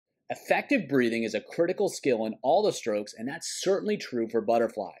Effective breathing is a critical skill in all the strokes, and that's certainly true for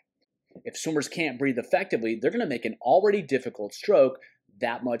butterfly. If swimmers can't breathe effectively, they're going to make an already difficult stroke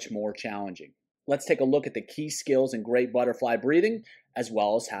that much more challenging. Let's take a look at the key skills in great butterfly breathing, as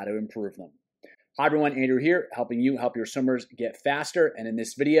well as how to improve them. Hi everyone, Andrew here, helping you help your swimmers get faster. And in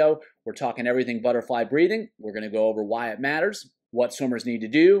this video, we're talking everything butterfly breathing. We're going to go over why it matters, what swimmers need to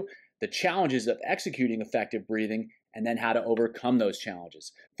do, the challenges of executing effective breathing, and then how to overcome those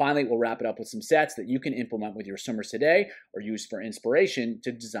challenges. Finally, we'll wrap it up with some sets that you can implement with your swimmers today or use for inspiration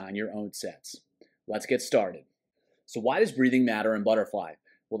to design your own sets. Let's get started. So why does breathing matter in butterfly?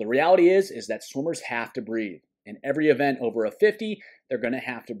 Well, the reality is that swimmers have to breathe. In every event over a 50, they're going to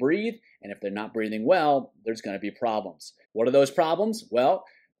have to breathe, and if they're not breathing well, there's going to be problems. What are those problems? Well,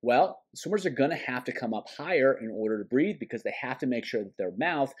 swimmers are going to have to come up higher in order to breathe because they have to make sure that their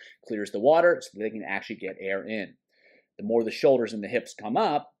mouth clears the water so that they can actually get air in. The more the shoulders and the hips come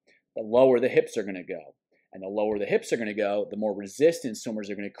up, the lower the hips are going to go. And the lower the hips are going to go, the more resistance swimmers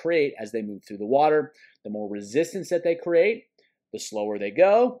are going to create as they move through the water. The more resistance that they create, the slower they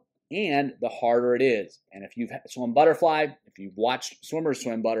go, and the harder it is. And if you've swum butterfly, if you've watched swimmers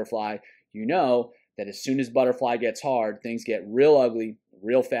swim butterfly, you know that as soon as butterfly gets hard, things get real ugly,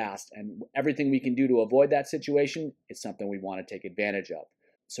 real fast. And everything we can do to avoid that situation is something we want to take advantage of.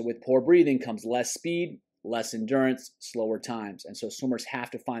 So with poor breathing comes less speed, less endurance, slower times. And so swimmers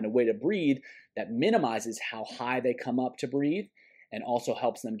have to find a way to breathe that minimizes how high they come up to breathe and also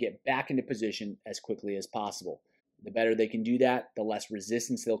helps them get back into position as quickly as possible. The better they can do that, the less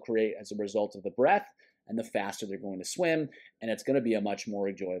resistance they'll create as a result of the breath, and the faster they're going to swim, and it's going to be a much more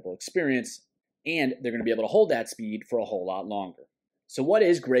enjoyable experience, and they're going to be able to hold that speed for a whole lot longer. So what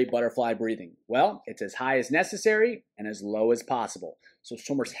is great butterfly breathing? Well, it's as high as necessary and as low as possible. So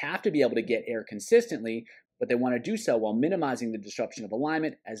swimmers have to be able to get air consistently, but they want to do so while minimizing the disruption of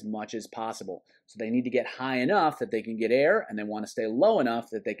alignment as much as possible. So they need to get high enough that they can get air, and they want to stay low enough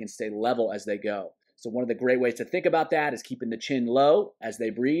that they can stay level as they go. So one of the great ways to think about that is keeping the chin low as they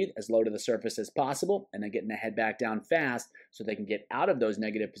breathe, as low to the surface as possible, and then getting the head back down fast so they can get out of those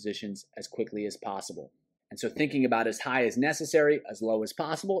negative positions as quickly as possible. And so thinking about as high as necessary, as low as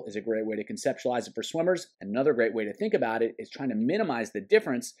possible is a great way to conceptualize it for swimmers. And another great way to think about it is trying to minimize the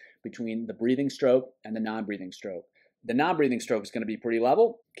difference between the breathing stroke and the non-breathing stroke. The non-breathing stroke is going to be pretty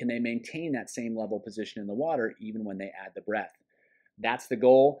level. Can they maintain that same level position in the water even when they add the breath? That's the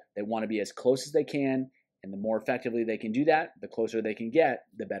goal. They want to be as close as they can, and the more effectively they can do that, the closer they can get,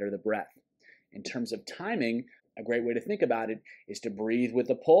 the better the breath. In terms of timing, a great way to think about it is to breathe with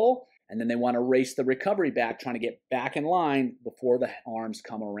the pull, and then they want to race the recovery back, trying to get back in line before the arms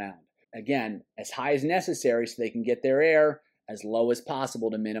come around. Again, as high as necessary so they can get their air, as low as possible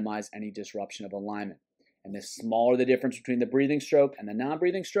to minimize any disruption of alignment. And the smaller the difference between the breathing stroke and the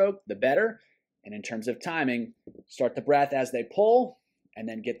non-breathing stroke, the better. And in terms of timing, start the breath as they pull and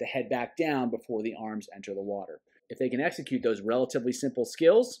then get the head back down before the arms enter the water. If they can execute those relatively simple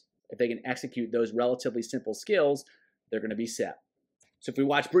skills, they're going to be set. So if we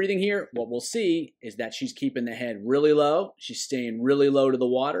watch breathing here, what we'll see is that she's keeping the head really low. She's staying really low to the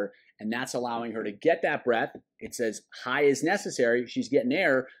water, and that's allowing her to get that breath. It's as high as necessary. She's getting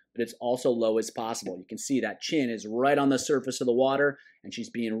air, but it's also low as possible. You can see that chin is right on the surface of the water, and she's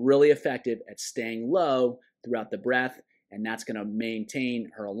being really effective at staying low throughout the breath, and that's going to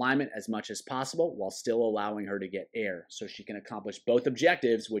maintain her alignment as much as possible while still allowing her to get air. So she can accomplish both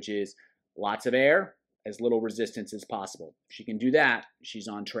objectives, which is lots of air, as little resistance as possible. If she can do that, she's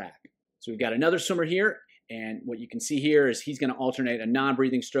on track. So we've got another swimmer here, and what you can see here is he's going to alternate a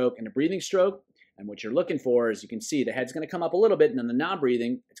non-breathing stroke and a breathing stroke. And what you're looking for is you can see the head's going to come up a little bit, and then the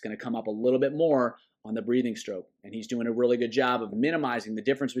non-breathing, it's going to come up a little bit more on the breathing stroke. And he's doing a really good job of minimizing the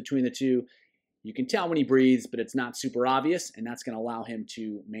difference between the two. You can tell when he breathes, but it's not super obvious, and that's going to allow him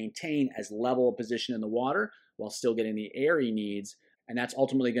to maintain as level a position in the water while still getting the air he needs. And that's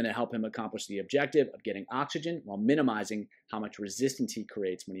ultimately going to help him accomplish the objective of getting oxygen while minimizing how much resistance he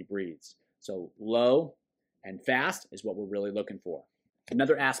creates when he breathes. So low and fast is what we're really looking for.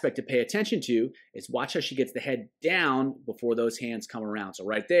 Another aspect to pay attention to is watch how she gets the head down before those hands come around. So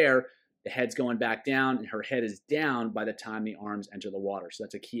right there, the head's going back down and her head is down by the time the arms enter the water. So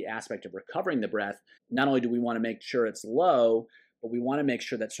that's a key aspect of recovering the breath. Not only do we want to make sure it's low, but we want to make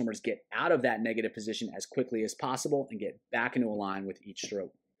sure that swimmers get out of that negative position as quickly as possible and get back into a line with each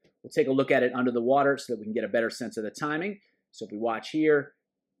stroke. We'll take a look at it under the water so that we can get a better sense of the timing. So if we watch here,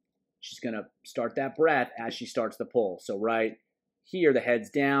 she's going to start that breath as she starts to pull. So right here, the head's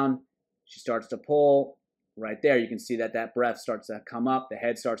down. She starts to pull. Right there, you can see that that breath starts to come up. The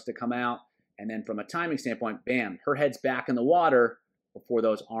head starts to come out. And then from a timing standpoint, bam, her head's back in the water before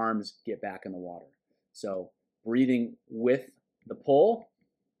those arms get back in the water. So breathing with the pull,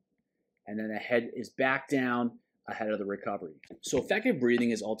 and then the head is back down ahead of the recovery. So effective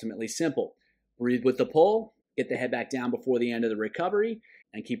breathing is ultimately simple. Breathe with the pull, get the head back down before the end of the recovery,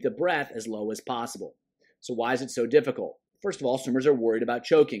 and keep the breath as low as possible. So why is it so difficult? First of all, swimmers are worried about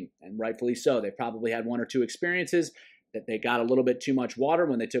choking, and rightfully so. They probably had one or two experiences that they got a little bit too much water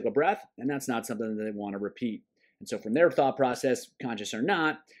when they took a breath, and that's not something that they want to repeat. And so from their thought process, conscious or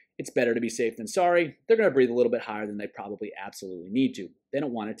not, it's better to be safe than sorry. They're going to breathe a little bit higher than they probably absolutely need to. They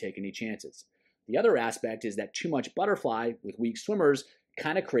don't want to take any chances. The other aspect is that too much butterfly with weak swimmers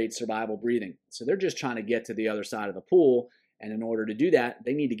kind of creates survival breathing. So they're just trying to get to the other side of the pool, and in order to do that,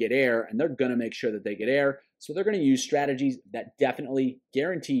 they need to get air, and they're going to make sure that they get air. So they're going to use strategies that definitely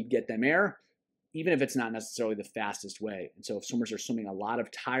guaranteed get them air, even if it's not necessarily the fastest way. And so if swimmers are swimming a lot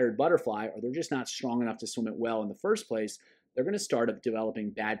of tired butterfly, or they're just not strong enough to swim it well in the first place, they're going to start developing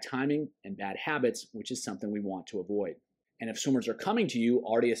bad timing and bad habits, which is something we want to avoid. And if swimmers are coming to you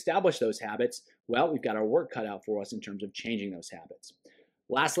already established those habits, well, we've got our work cut out for us in terms of changing those habits.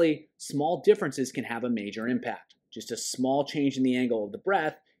 Lastly, small differences can have a major impact. Just a small change in the angle of the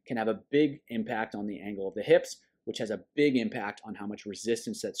breath can have a big impact on the angle of the hips, which has a big impact on how much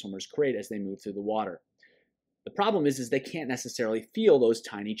resistance that swimmers create as they move through the water. The problem is they can't necessarily feel those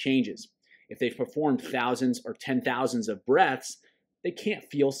tiny changes. If they've performed thousands or 10,000s of breaths, they can't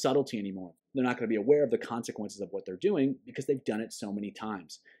feel subtlety anymore. They're not going to be aware of the consequences of what they're doing because they've done it so many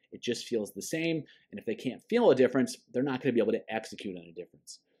times. It just feels the same, and if they can't feel a difference, they're not going to be able to execute on a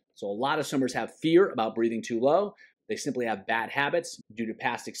difference. So a lot of swimmers have fear about breathing too low. They simply have bad habits due to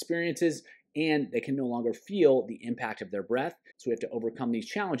past experiences, and they can no longer feel the impact of their breath. So we have to overcome these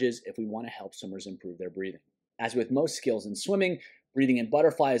challenges if we want to help swimmers improve their breathing. As with most skills in swimming, breathing in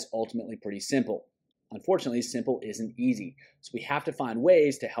butterfly is ultimately pretty simple. Unfortunately, simple isn't easy. So we have to find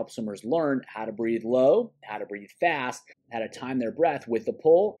ways to help swimmers learn how to breathe low, how to breathe fast, how to time their breath with the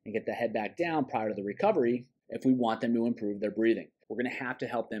pull, and get the head back down prior to the recovery if we want them to improve their breathing. We're going to have to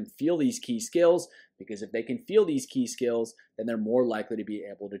help them feel these key skills, because if they can feel these key skills, then they're more likely to be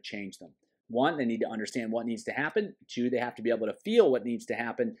able to change them. One, they need to understand what needs to happen. Two, they have to be able to feel what needs to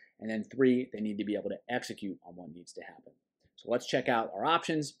happen. And then three, they need to be able to execute on what needs to happen. So let's check out our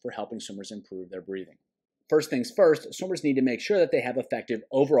options for helping swimmers improve their breathing. First things first, swimmers need to make sure that they have effective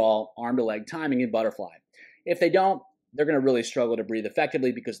overall arm-to-leg timing in butterfly. If they don't, they're going to really struggle to breathe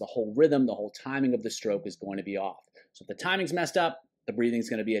effectively because the whole rhythm, the whole timing of the stroke is going to be off. So if the timing's messed up, the breathing's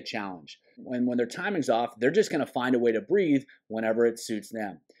going to be a challenge. When their timing's off, they're just going to find a way to breathe whenever it suits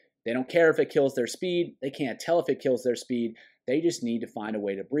them. They don't care if it kills their speed. They can't tell if it kills their speed. They just need to find a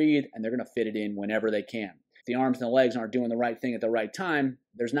way to breathe, and they're going to fit it in whenever they can. If the arms and the legs aren't doing the right thing at the right time,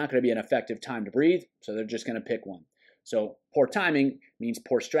 there's not going to be an effective time to breathe, so they're just going to pick one. So poor timing means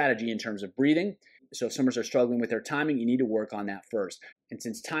poor strategy in terms of breathing. So if swimmers are struggling with their timing, you need to work on that first. And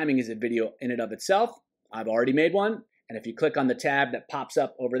since timing is a video in and of itself, I've already made one. And if you click on the tab that pops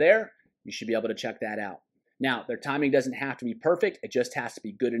up over there, you should be able to check that out. Now, their timing doesn't have to be perfect. It just has to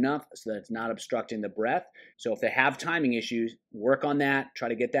be good enough so that it's not obstructing the breath. So if they have timing issues, work on that, try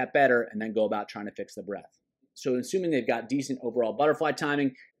to get that better, and then go about trying to fix the breath. So assuming they've got decent overall butterfly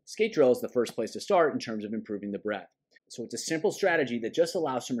timing, skate drill is the first place to start in terms of improving the breath. So it's a simple strategy that just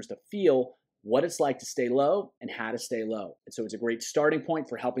allows swimmers to feel what it's like to stay low and how to stay low. And so it's a great starting point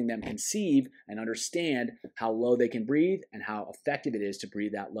for helping them conceive and understand how low they can breathe and how effective it is to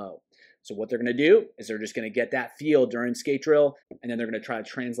breathe that low. So what they're going to do is they're just going to get that feel during skate drill, and then they're going to try to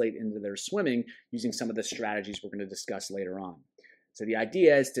translate into their swimming using some of the strategies we're going to discuss later on. So the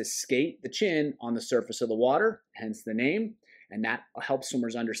idea is to skate the chin on the surface of the water, hence the name, and that helps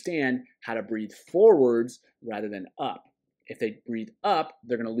swimmers understand how to breathe forwards rather than up. If they breathe up,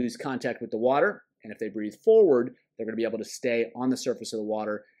 they're going to lose contact with the water, and if they breathe forward, they're going to be able to stay on the surface of the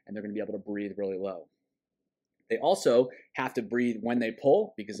water, and they're going to be able to breathe really low. They also have to breathe when they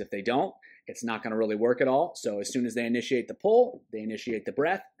pull, because if they don't, it's not going to really work at all. So as soon as they initiate the pull, they initiate the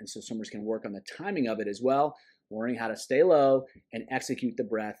breath, and so swimmers can work on the timing of it as well, learning how to stay low and execute the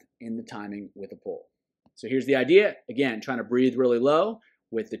breath in the timing with a pull. So here's the idea. Again, trying to breathe really low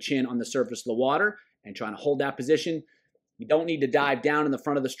with the chin on the surface of the water and trying to hold that position. You don't need to dive down in the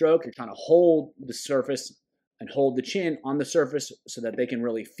front of the stroke. You're trying to hold the surface and hold the chin on the surface so that they can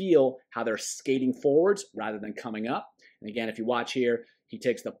really feel how they're skating forwards rather than coming up. And again, if you watch here, he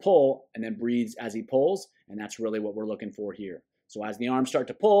takes the pull and then breathes as he pulls, and that's really what we're looking for here. So as the arms start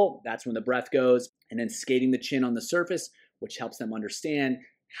to pull, that's when the breath goes, and then skating the chin on the surface, which helps them understand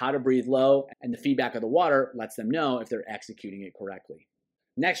how to breathe low, and the feedback of the water lets them know if they're executing it correctly.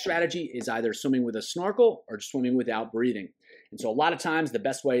 Next strategy is either swimming with a snorkel or swimming without breathing. And so a lot of times the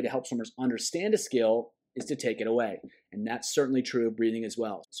best way to help swimmers understand a skill is to take it away. And that's certainly true of breathing as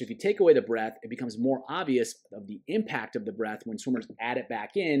well. So if you take away the breath, it becomes more obvious of the impact of the breath when swimmers add it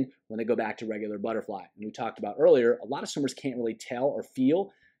back in when they go back to regular butterfly. And we talked about earlier, a lot of swimmers can't really tell or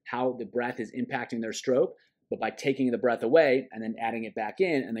feel how the breath is impacting their stroke. But by taking the breath away and then adding it back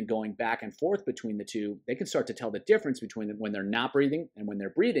in and then going back and forth between the two, they can start to tell the difference between when they're not breathing and when they're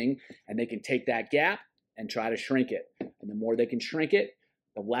breathing, and they can take that gap and try to shrink it. And the more they can shrink it,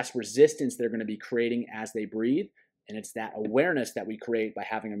 the less resistance they're going to be creating as they breathe. And it's that awareness that we create by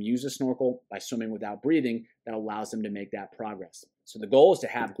having them use a snorkel, by swimming without breathing, that allows them to make that progress. So the goal is to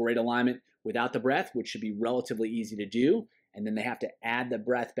have great alignment without the breath, which should be relatively easy to do. And then they have to add the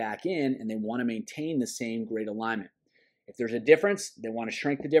breath back in, and they want to maintain the same great alignment. If there's a difference, they want to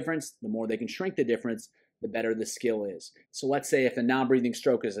shrink the difference. The more they can shrink the difference, the better the skill is. So let's say if the non-breathing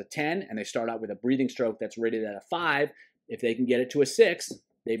stroke is a 10 and they start out with a breathing stroke that's rated at a 5, if they can get it to a 6,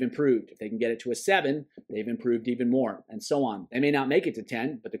 they've improved. If they can get it to a 7, they've improved even more, and so on. They may not make it to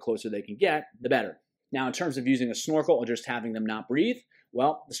 10, but the closer they can get, the better. Now, in terms of using a snorkel or just having them not breathe,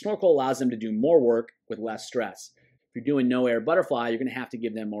 well, the snorkel allows them to do more work with less stress. If you're doing no air butterfly, you're going to have to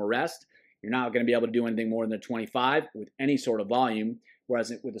give them more rest. You're not going to be able to do anything more than a 25 with any sort of volume.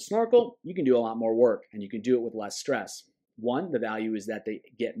 Whereas with a snorkel, you can do a lot more work and you can do it with less stress. One, the value is that they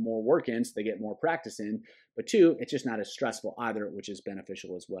get more work in, so they get more practice in. But two, it's just not as stressful either, which is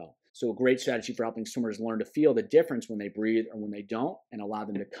beneficial as well. So a great strategy for helping swimmers learn to feel the difference when they breathe or when they don't, and allow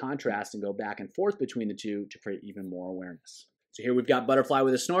them to contrast and go back and forth between the two to create even more awareness. So here we've got butterfly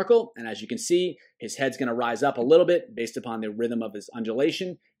with a snorkel, and as you can see, his head's going to rise up a little bit based upon the rhythm of his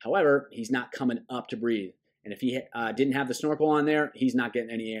undulation. However, he's not coming up to breathe. And if he didn't have the snorkel on there, he's not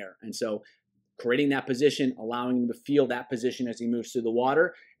getting any air. And so creating that position, allowing him to feel that position as he moves through the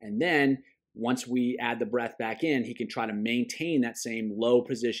water, and then once we add the breath back in, he can try to maintain that same low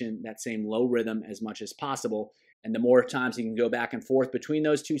position, that same low rhythm as much as possible. And the more times he can go back and forth between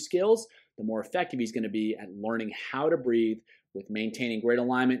those two skills, the more effective he's going to be at learning how to breathe with maintaining great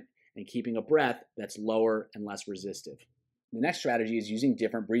alignment and keeping a breath that's lower and less resistive. The next strategy is using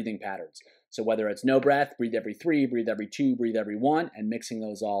different breathing patterns. So whether it's no breath, breathe every 3, breathe every 2, breathe every 1, and mixing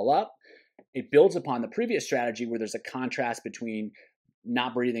those all up, it builds upon the previous strategy where there's a contrast between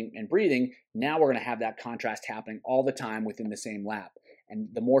not breathing and breathing. Now we're going to have that contrast happening all the time within the same lap. And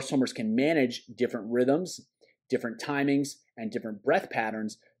the more swimmers can manage different rhythms, different timings, and different breath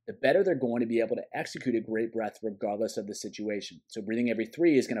patterns, the better they're going to be able to execute a great breath regardless of the situation. So breathing every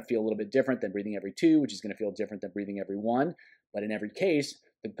 3 is going to feel a little bit different than breathing every 2, which is going to feel different than breathing every 1. But in every case,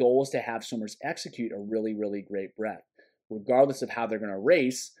 the goal is to have swimmers execute a really, really great breath. Regardless of how they're going to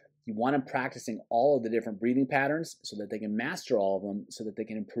race, you want them practicing all of the different breathing patterns so that they can master all of them so that they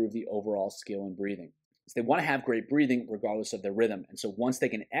can improve the overall skill in breathing. So they want to have great breathing regardless of their rhythm. And so once they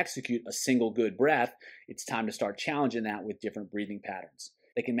can execute a single good breath, it's time to start challenging that with different breathing patterns.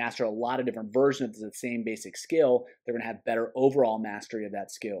 They can master a lot of different versions of the same basic skill. They're going to have better overall mastery of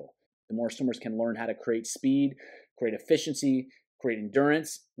that skill. The more swimmers can learn how to create speed, create efficiency, create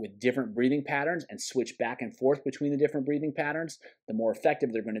endurance with different breathing patterns and switch back and forth between the different breathing patterns, the more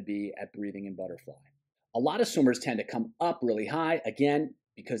effective they're going to be at breathing in butterfly. A lot of swimmers tend to come up really high, again,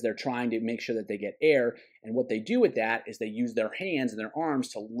 because they're trying to make sure that they get air. And what they do with that is they use their hands and their arms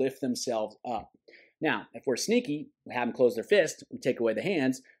to lift themselves up. Now, if we're sneaky, we have them close their fist, we take away the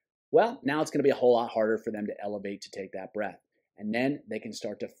hands, well, now it's going to be a whole lot harder for them to elevate to take that breath. And then they can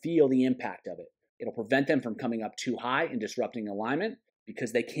start to feel the impact of it. It'll prevent them from coming up too high and disrupting alignment.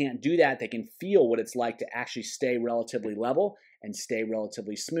 Because they can't do that, they can feel what it's like to actually stay relatively level and stay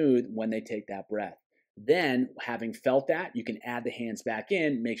relatively smooth when they take that breath. Then, having felt that, you can add the hands back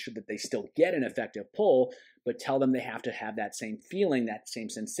in, make sure that they still get an effective pull, but tell them they have to have that same feeling, that same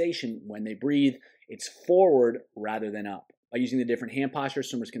sensation when they breathe. It's forward rather than up. By using the different hand postures,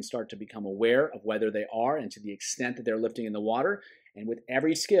 swimmers can start to become aware of whether they are and to the extent that they're lifting in the water. And with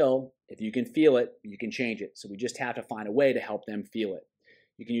every skill, if you can feel it, you can change it. So we just have to find a way to help them feel it.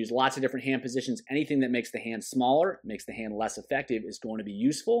 You can use lots of different hand positions. Anything that makes the hand smaller, makes the hand less effective is going to be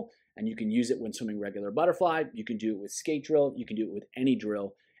useful. And you can use it when swimming regular butterfly. You can do it with skate drill. You can do it with any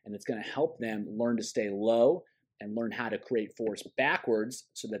drill. And it's going to help them learn to stay low and learn how to create force backwards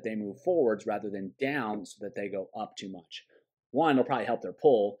so that they move forwards rather than down so that they go up too much. One, it'll probably help their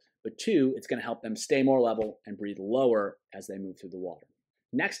pull, but two, it's going to help them stay more level and breathe lower as they move through the water.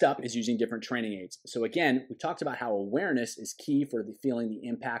 Next up is using different training aids. So again, we talked about how awareness is key for feeling the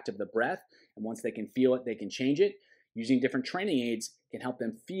impact of the breath. And once they can feel it, they can change it. Using different training aids can help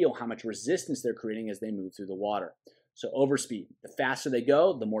them feel how much resistance they're creating as they move through the water. So overspeed, the faster they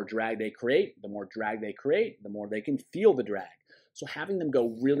go, the more drag they create. The more drag they create, the more they can feel the drag. So having them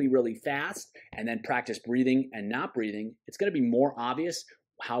go really, really fast and then practice breathing and not breathing, it's going to be more obvious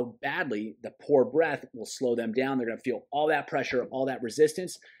how badly the poor breath will slow them down. They're going to feel all that pressure, all that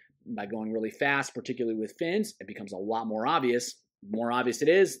resistance. By going really fast, particularly with fins, it becomes a lot more obvious. The more obvious it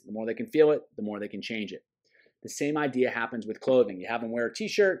is, the more they can feel it, the more they can change it. The same idea happens with clothing. You have them wear a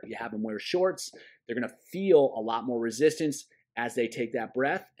t-shirt, you have them wear shorts. They're going to feel a lot more resistance as they take that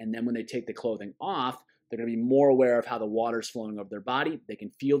breath. And then when they take the clothing off, they're going to be more aware of how the water's flowing over their body. They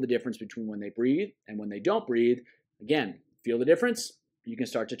can feel the difference between when they breathe and when they don't breathe. Again, feel the difference, you can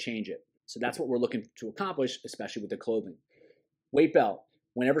start to change it. So that's what we're looking to accomplish, especially with the clothing. Weight belt.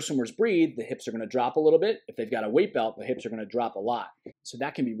 Whenever swimmers breathe, the hips are going to drop a little bit. If they've got a weight belt, the hips are going to drop a lot. So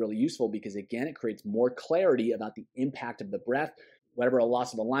that can be really useful because, again, it creates more clarity about the impact of the breath. Whatever a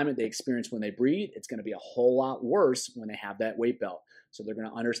loss of alignment they experience when they breathe, it's going to be a whole lot worse when they have that weight belt. So they're going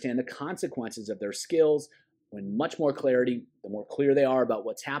to understand the consequences of their skills. When much more clarity, the more clear they are about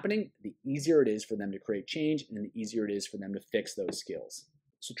what's happening, the easier it is for them to create change and the easier it is for them to fix those skills.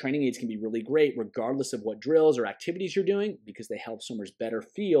 So training aids can be really great regardless of what drills or activities you're doing because they help swimmers better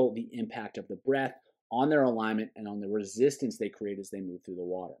feel the impact of the breath on their alignment and on the resistance they create as they move through the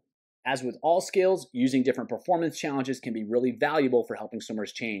water. As with all skills, using different performance challenges can be really valuable for helping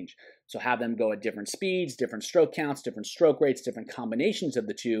swimmers change. So have them go at different speeds, different stroke counts, different stroke rates, different combinations of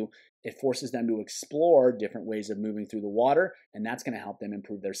the two. It forces them to explore different ways of moving through the water, and that's going to help them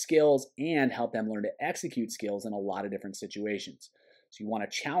improve their skills and help them learn to execute skills in a lot of different situations. So you want to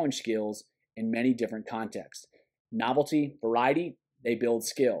challenge skills in many different contexts. Novelty, variety, they build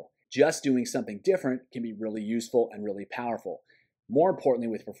skill. Just doing something different can be really useful and really powerful. More importantly,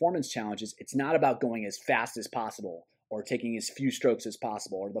 with performance challenges, it's not about going as fast as possible or taking as few strokes as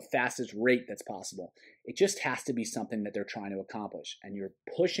possible or the fastest rate that's possible. It just has to be something that they're trying to accomplish, and you're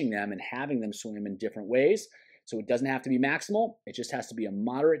pushing them and having them swim in different ways. So it doesn't have to be maximal. It just has to be a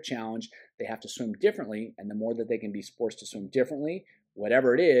moderate challenge. They have to swim differently, and the more that they can be forced to swim differently,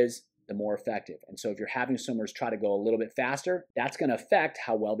 whatever it is, the more effective. And so if you're having swimmers try to go a little bit faster, that's going to affect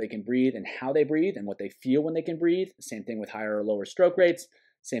how well they can breathe and how they breathe and what they feel when they can breathe. Same thing with higher or lower stroke rates.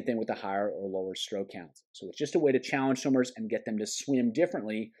 Same thing with the higher or lower stroke counts. So it's just a way to challenge swimmers and get them to swim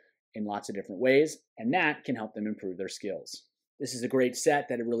differently in lots of different ways, and that can help them improve their skills. This is a great set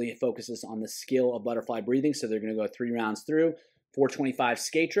that it really focuses on the skill of butterfly breathing. So they're going to go 3 rounds through. 425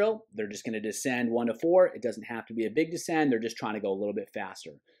 skate drill. They're just going to descend 1 to 4. It doesn't have to be a big descend. They're just trying to go a little bit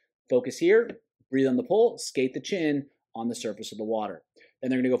faster. Focus here, breathe on the pull, skate the chin on the surface of the water. Then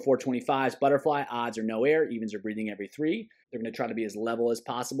they're going to go 425s, butterfly, odds or no air, evens are breathing every 3. They're going to try to be as level as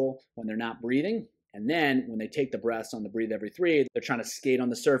possible when they're not breathing. And then when they take the breaths on the breathe every 3, they're trying to skate on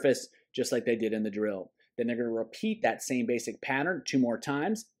the surface just like they did in the drill. Then they're going to repeat that same basic pattern 2 more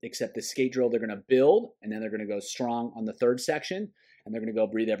times, except the skate drill they're going to build, and then they're going to go strong on the 3rd section, and they're going to go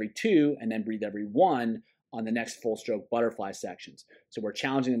breathe every 2, and then breathe every 1 on the next full stroke butterfly sections. So we're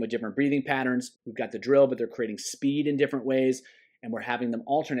challenging them with different breathing patterns. We've got the drill, but they're creating speed in different ways, and we're having them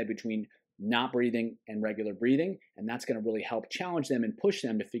alternate between not breathing and regular breathing, and that's going to really help challenge them and push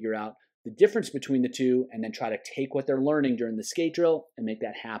them to figure out the difference between the two, and then try to take what they're learning during the skate drill and make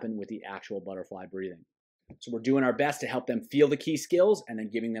that happen with the actual butterfly breathing. So we're doing our best to help them feel the key skills and then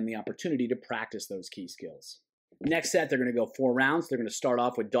giving them the opportunity to practice those key skills. Next set, they're going to go 4 rounds. They're going to start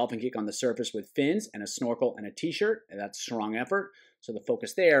off with dolphin kick on the surface with fins and a snorkel and a t-shirt, and that's strong effort. So the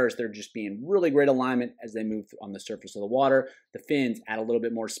focus there is they're just being really great alignment as they move on the surface of the water. The fins add a little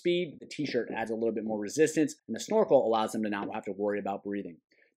bit more speed, the t-shirt adds a little bit more resistance, and the snorkel allows them to not have to worry about breathing.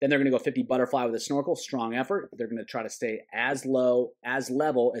 Then they're going to go 50 butterfly with a snorkel, strong effort. They're going to try to stay as low, as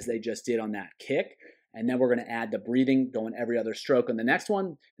level as they just did on that kick. And then we're going to add the breathing, going every other stroke on the next one.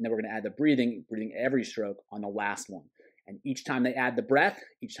 And then we're going to add the breathing every stroke on the last one. And each time they add the breath,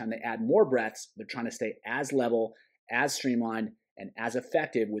 each time they add more breaths, they're trying to stay as level, as streamlined, and as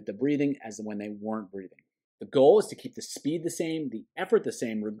effective with the breathing as when they weren't breathing. The goal is to keep the speed the same, the effort the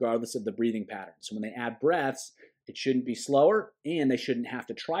same, regardless of the breathing pattern. So when they add breaths, it shouldn't be slower, and they shouldn't have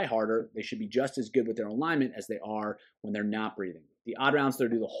to try harder. They should be just as good with their alignment as they are when they're not breathing. The odd rounds, they'll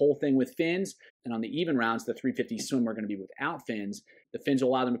do the whole thing with fins, and on the even rounds, the 350 swim are going to be without fins. The fins will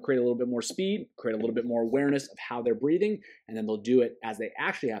allow them to create a little bit more speed, create a little bit more awareness of how they're breathing, and then they'll do it as they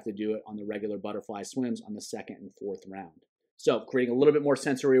actually have to do it on the regular butterfly swims on the 2nd and 4th round. So creating a little bit more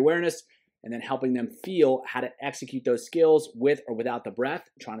sensory awareness, and then helping them feel how to execute those skills with or without the breath,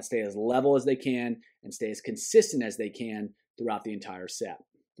 trying to stay as level as they can and stay as consistent as they can throughout the entire set.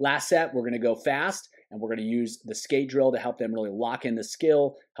 Last set, we're going to go fast, and we're going to use the skate drill to help them really lock in the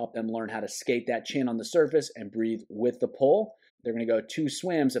skill, help them learn how to skate that chin on the surface and breathe with the pull. They're going to go 2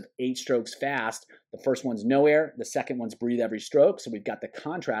 swims of 8 strokes fast. The first one's no air. The second one's breathe every stroke. So we've got the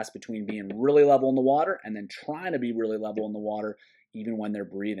contrast between being really level in the water and then trying to be really level in the water even when they're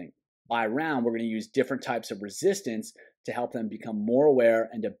breathing. By round, we're going to use different types of resistance to help them become more aware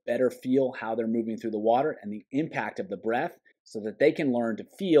and to better feel how they're moving through the water and the impact of the breath so that they can learn to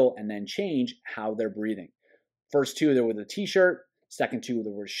feel and then change how they're breathing. First 2, they're with a t-shirt. Second 2,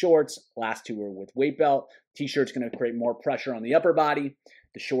 they were shorts. Last 2 were with weight belt. T-shirt's going to create more pressure on the upper body.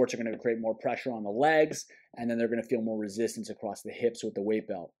 The shorts are going to create more pressure on the legs. And then they're going to feel more resistance across the hips with the weight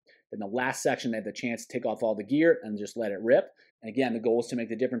belt. Then the last section, they have the chance to take off all the gear and just let it rip. And again, the goal is to make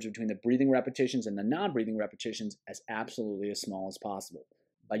the difference between the breathing repetitions and the non-breathing repetitions as absolutely as small as possible.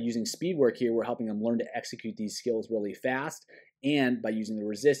 By using speed work here, we're helping them learn to execute these skills really fast. And by using the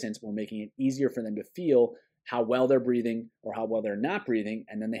resistance, we're making it easier for them to feel how well they're breathing or how well they're not breathing,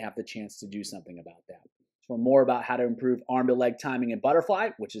 and then they have the chance to do something about that. For more about how to improve arm to leg timing in butterfly,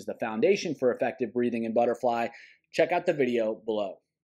 which is the foundation for effective breathing in butterfly, check out the video below.